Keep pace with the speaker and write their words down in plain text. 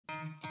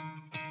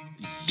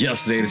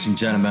Yes, ladies and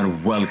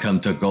gentlemen, welcome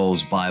to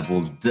Goals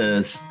Bible.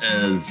 This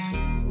is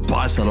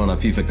Barcelona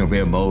FIFA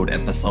Career Mode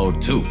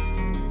Episode 2.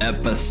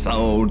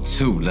 Episode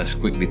 2. Let's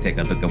quickly take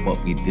a look at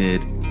what we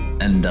did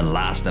in the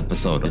last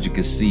episode. As you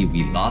can see,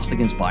 we lost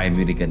against Bayern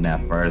Munich in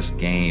that first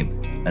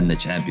game in the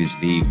Champions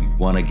League. We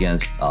won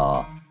against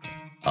a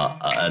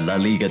La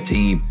Liga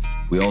team.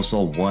 We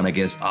also won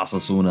against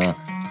Osasuna,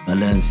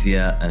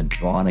 Valencia, and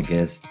drawn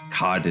against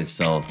Cardiff.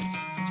 So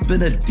it's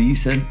been a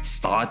decent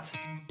start.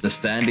 The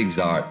standings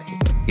are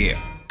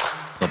here.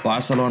 So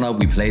Barcelona,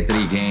 we played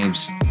 3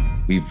 games.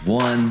 We've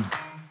won.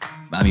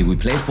 We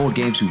played 4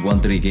 games. We won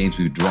 3 games.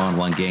 We've drawn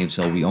 1 game.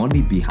 So we're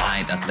only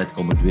behind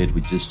Atletico Madrid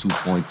with just 2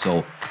 points.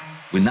 So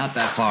we're not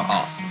that far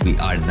off. We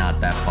are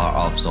not that far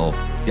off. So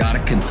gotta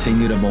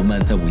continue the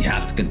momentum. We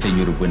have to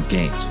continue to win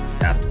games.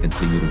 We have to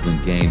continue to win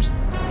games.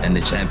 And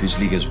the Champions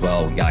League as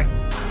well. We got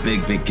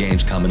big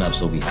games coming up.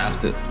 So we have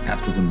to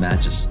win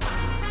matches.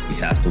 We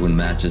have to win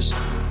matches.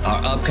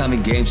 Our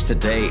upcoming games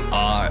today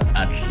are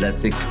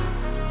Athletic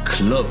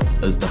Club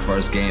is the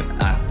first game.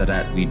 After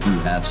that, we do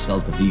have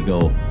Celta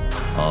Vigo,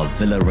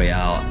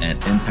 Villarreal,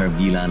 and Inter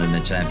Milan in the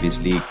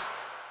Champions League,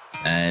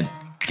 and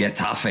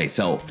Getafe.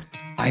 So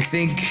I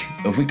think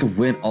if we could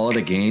win all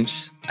the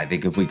games,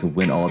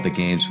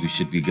 we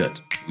should be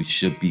good. We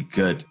should be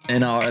good.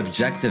 And our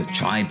objective,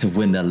 trying to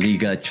win the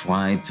Liga,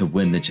 trying to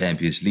win the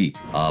Champions League.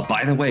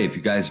 By the way, if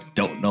you guys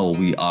don't know,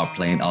 we are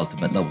playing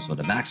Ultimate level, so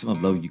the maximum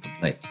level you can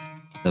play.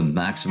 The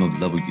maximum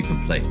level you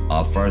can play.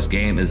 Our first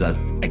game is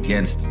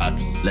against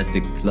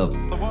Athletic Club.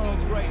 The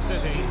world's great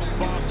city,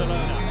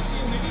 Barcelona.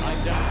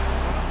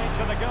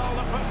 Into the goal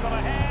that puts them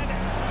ahead.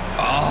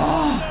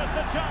 There's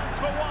the chance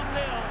for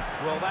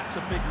 1-0. Well, that's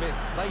a big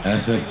miss.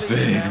 That's a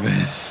big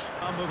miss.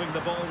 I'm moving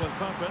the ball with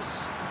purpose.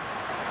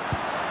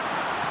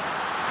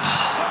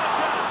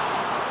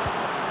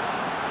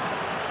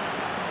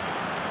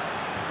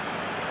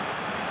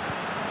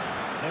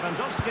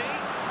 Lewandowski.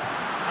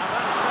 And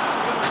that's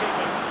sound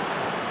goalkeeping.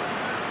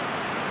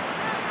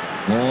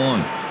 Come on.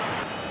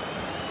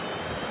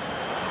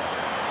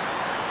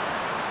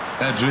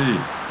 Pedri.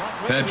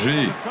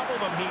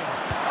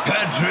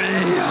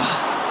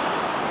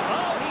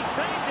 Oh, he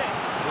saved it.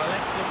 Well,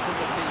 excellent from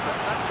the keeper.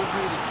 That's a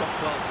really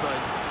top-class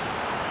save.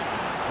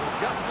 Well,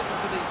 just listen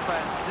to these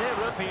fans.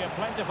 They're up Here,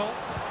 plentiful.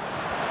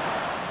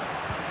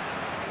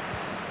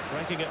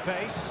 Breaking at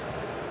pace.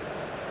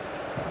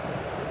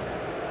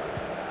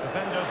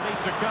 Defenders need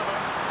to cover.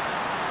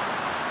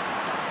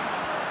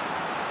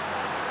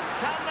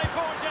 Can they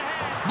forge ahead?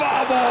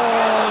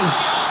 Vamos!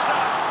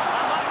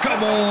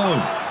 Come on!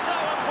 So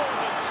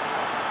important.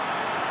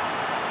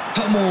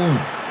 Come on!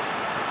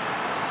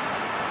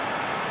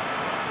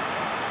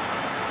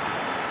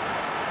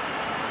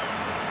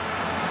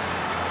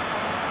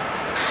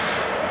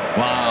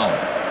 Wow.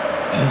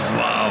 Just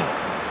wow.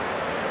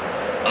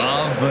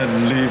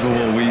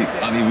 Unbelievable.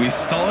 We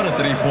started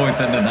 3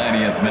 points in the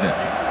 90th minute.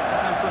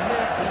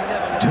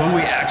 Do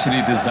we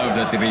actually deserve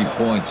the 3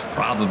 points?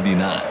 Probably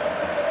not.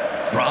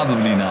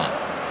 Probably not.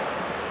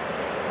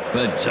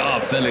 But Joao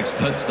Felix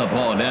puts the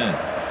ball in.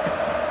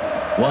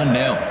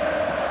 1-0.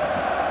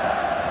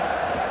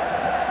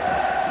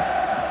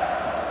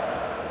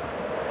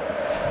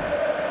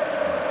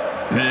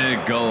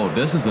 Big goal.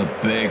 This is a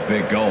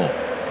big goal.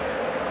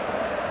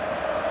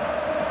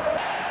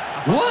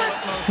 What?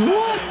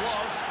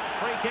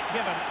 Free kick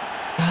given.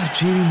 Stop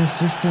cheating the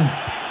system.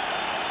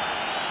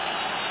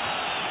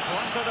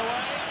 Points it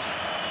away.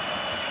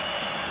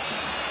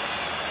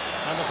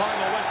 And the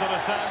final whistle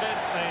has sounded.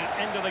 The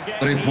end of the game.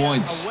 3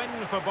 points. A win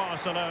for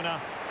Barcelona.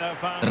 No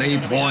fans 3 are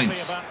gonna be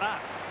points. happy about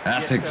that.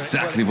 That's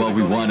exactly what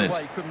we wanted.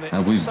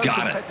 And we've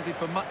got it.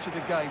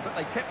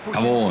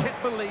 Come on.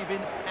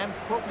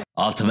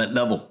 Ultimate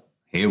level.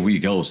 Here we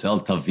go.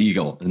 Celta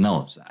Vigo.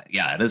 No,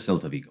 yeah, it is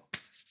Celta Vigo.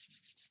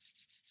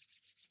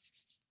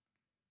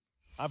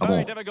 A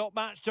very difficult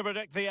match to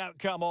predict the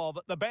outcome of.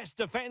 The best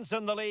defence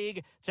in the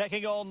league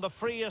taking on the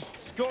freest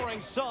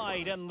scoring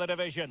side in the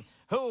division.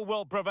 Who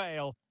will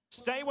prevail?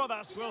 Stay with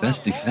us.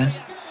 Best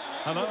defence?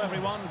 Hello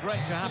everyone,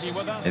 great to have you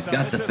with us. They've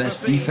got the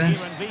best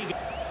defence. The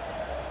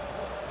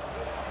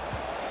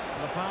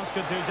pass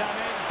could do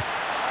damage.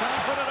 Can he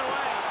put it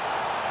away?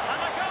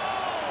 And a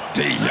goal!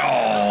 De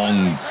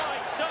Jong!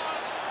 Right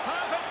start.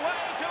 Perfect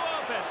way to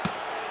open.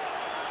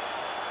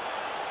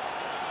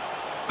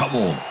 Come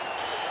on.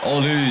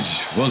 Olige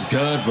was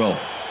good, bro.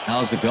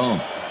 How's it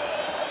going?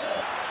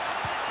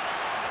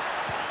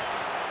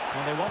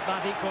 Well, they want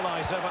that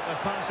equaliser, but the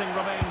passing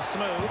remains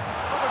smooth.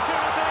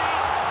 Opportunity.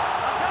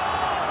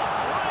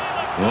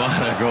 A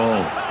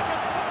goal.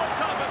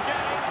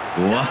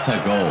 What a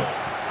goal.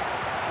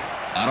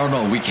 I don't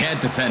know. We can't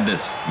defend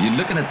this. You're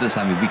looking at this,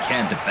 we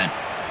can't defend.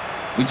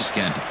 We just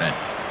can't defend.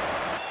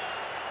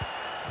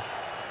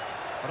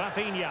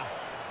 Raphinha.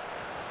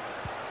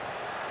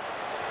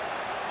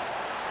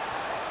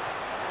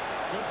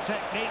 Good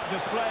technique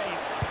displayed.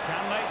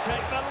 Can they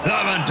take the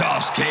lead?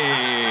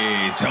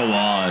 Lewandowski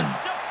 2-1.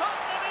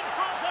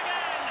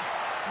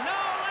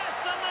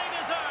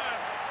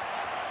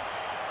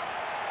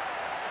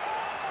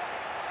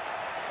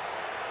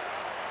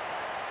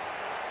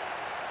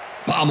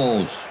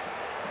 Vamos.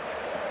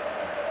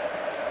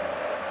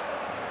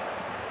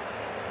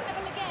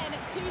 Level again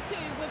at 2-2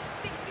 with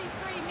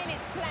 63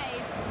 minutes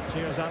played.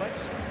 Cheers,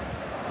 Alex.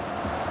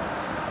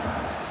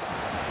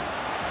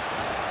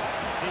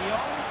 De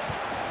Jong.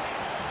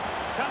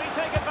 Can he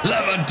take it back?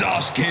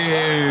 Lewandowski.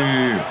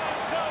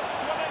 So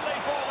swimmingly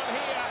for them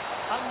here.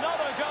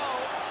 Another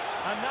goal.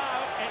 And now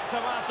it's a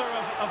matter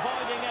of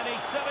avoiding any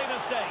silly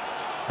mistakes.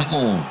 Come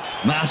on.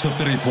 Massive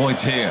 3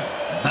 points here.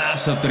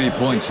 Massive 3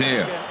 points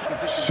here.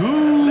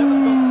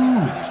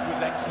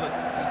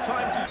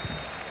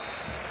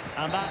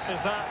 And that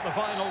is that. The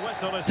final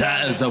whistle is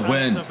That is a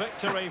win.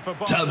 Victory for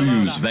Barcelona.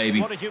 W's, baby.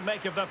 What did you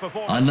make of their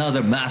performance?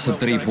 Another massive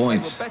 3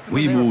 points.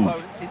 We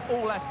move. In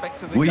all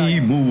aspects of the We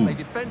game. move. They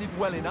defended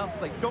well enough,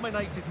 they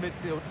dominated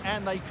midfield,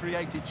 and they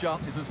created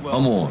chances as well.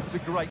 Come on. It was a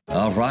great...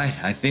 All right.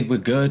 I think we're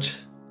good.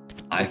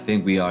 I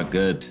think we are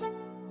good.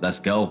 Let's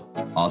go.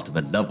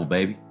 Ultimate level,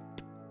 baby.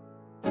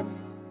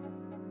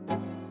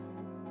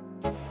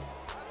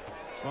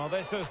 Well,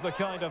 this is the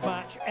kind of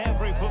match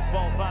every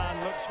football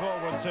fan looks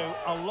forward to.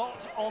 A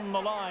lot on the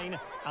line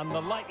and the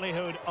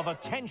likelihood of a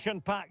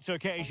tension-packed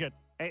occasion.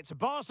 It's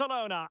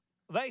Barcelona.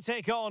 They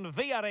take on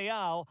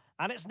Villarreal,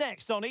 and it's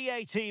next on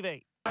EA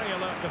TV. Very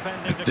alert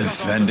defending to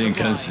Defending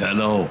cut off the supply.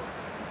 Cancelo.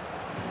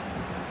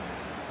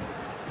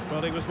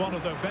 Well, he was one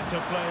of the better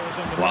players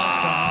in the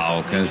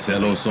Wow,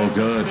 Cancelo's so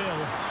good.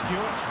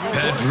 Stuart,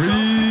 Pedri.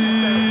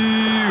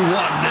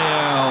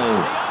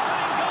 1-0.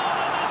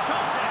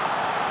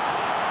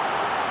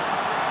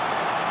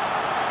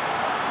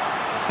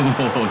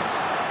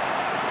 Vamos.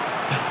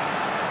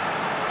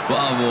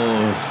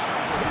 Vamos.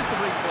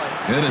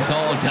 It is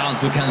all down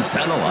to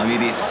Cancelo. I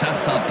mean, he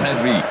sets up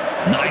Pedri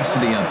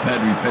nicely, and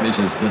Pedri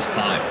finishes this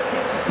time.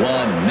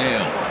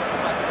 1-0.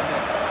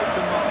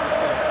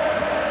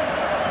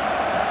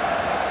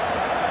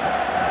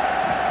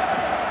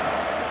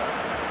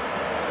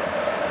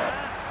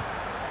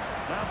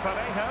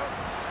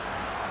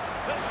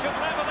 This could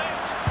level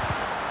it.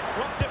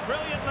 Blocked it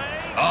brilliantly.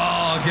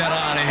 Oh, get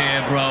out of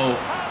here, bro.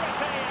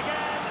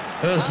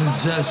 This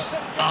is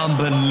just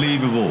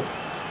unbelievable.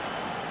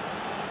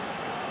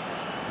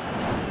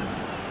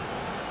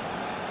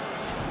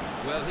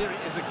 Well, here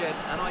it is again,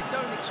 and I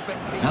don't expect...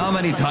 How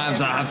many times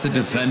I have to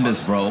defend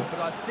this, bro? But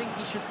I think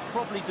he should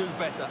probably do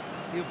better.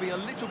 He'll be a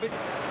little bit...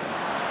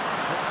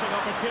 Crossing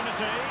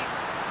opportunity.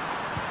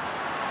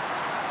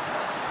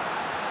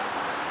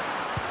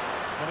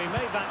 Well, he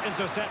made that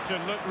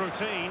interception look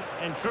routine.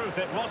 In truth,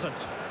 it wasn't.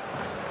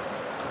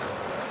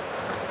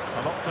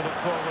 A lot to look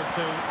forward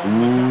to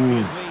on the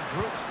Champions League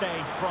group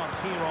stage front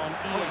here on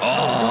INIESTA.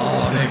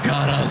 Oh, they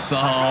got us.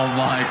 Oh,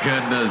 my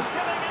goodness.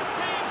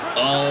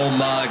 Oh,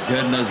 my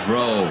goodness,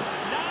 bro.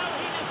 Now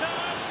he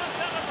deserves to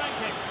celebrate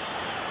it.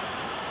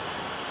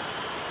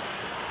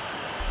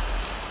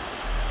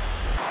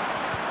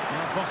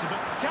 Not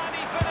possible. Can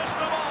he finish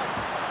them off?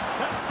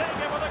 Ter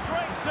Stegen with a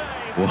great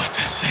save. What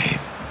a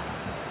save.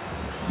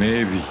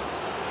 Maybe.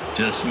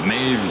 Just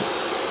maybe.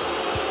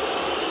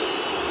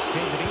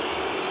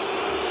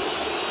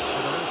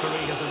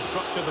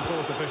 Instructed the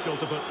fourth official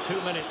to put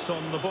 2 minutes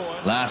on the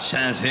board. Last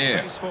chance here.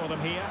 Space for them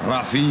here.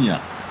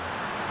 Raphinha.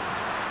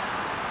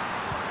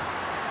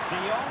 De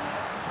Jong.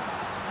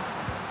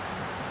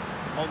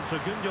 On to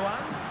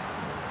Gundogan.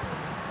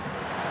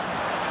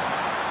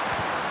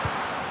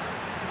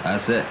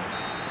 That's it.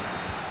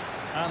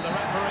 And the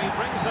referee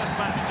brings this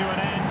match to an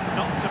end.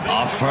 Not to be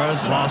Our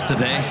first loss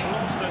today.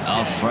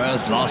 Our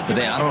first loss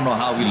today. I don't know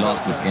how we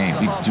lost this game.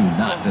 We do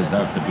not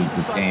deserve to lose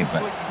this game,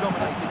 but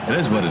it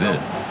is what it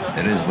is.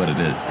 It is what it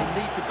is. They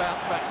need to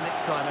bounce back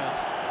next time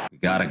out. We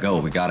gotta go.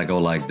 We gotta go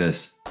like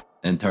this.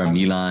 Inter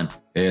Milan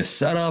is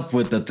set up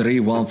with the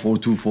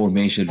 3-1-4-2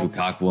 formation.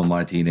 Lukaku and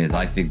Martinez.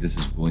 I think this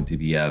is going to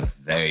be a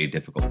very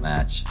difficult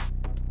match,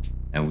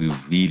 and we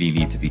really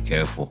need to be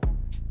careful.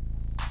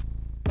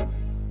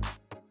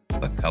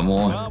 But come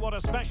on. Well, what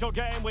a special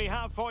game we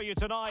have for you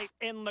tonight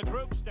in the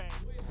group stage.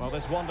 Well,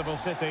 this wonderful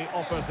city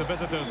offers the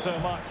visitors so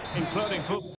much, including football.